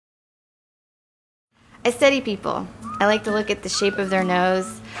I study people. I like to look at the shape of their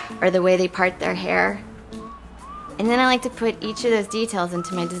nose or the way they part their hair. And then I like to put each of those details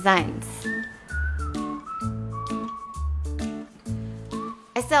into my designs.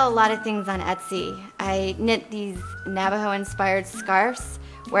 I sell a lot of things on Etsy. I knit these Navajo-inspired scarves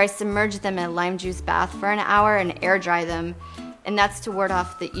where I submerge them in a lime juice bath for an hour and air dry them, and that's to ward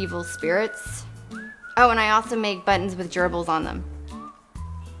off the evil spirits. Oh, and I also make buttons with gerbils on them.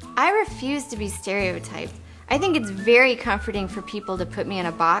 I refuse to be stereotyped. I think it's very comforting for people to put me in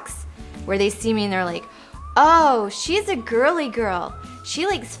a box where they see me and they're like, oh, she's a girly girl. She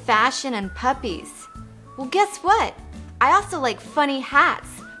likes fashion and puppies. Well, guess what? I also like funny hats.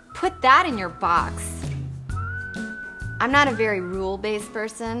 Put that in your box. I'm not a very rule-based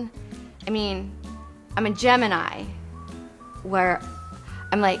person. I mean, I'm a Gemini, where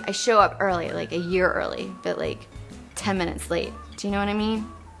I'm like, I show up early, like a year early, but like 10 minutes late. Do you know what I mean?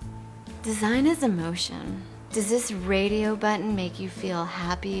 Design is emotion. Does this radio button make you feel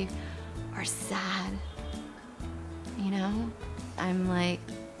happy or sad? You know? I'm like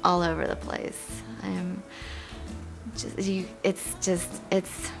all over the place. I'm just,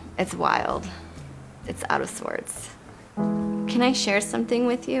 it's wild. It's out of sorts. Can I share something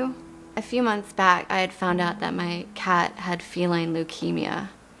with you? A few months back, I had found out that my cat had feline leukemia.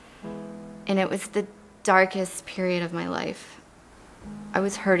 And it was the darkest period of my life. I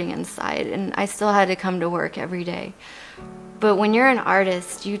was hurting inside, and I still had to come to work every day. But when you're an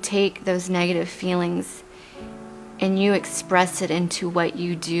artist, you take those negative feelings and you express it into what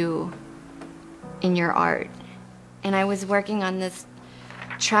you do in your art. And I was working on this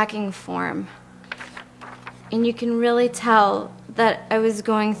tracking form, and you can really tell that I was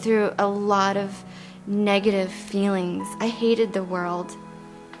going through a lot of negative feelings. I hated the world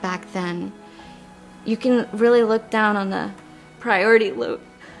back then. You can really look down on the priority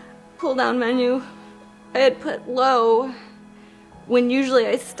pull down menu. I had put low when usually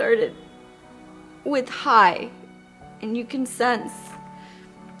I started with high, and you can sense,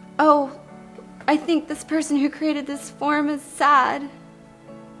 oh, I think this person who created this form is sad.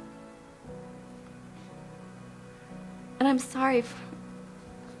 And I'm sorry.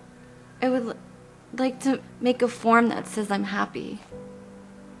 I would like to make a form that says I'm happy.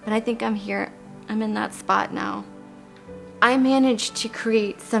 But I think I'm here. I'm in that spot now. I managed to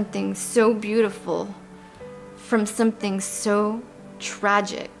create something so beautiful from something so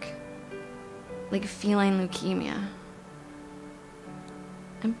tragic, like feline leukemia.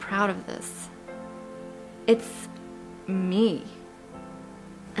 I'm proud of this. It's me.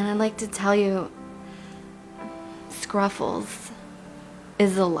 And I'd like to tell you, Scruffles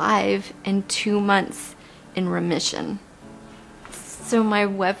is alive and 2 months in remission. So my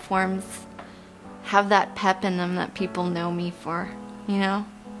web forms have that pep in them that people know me for, you know?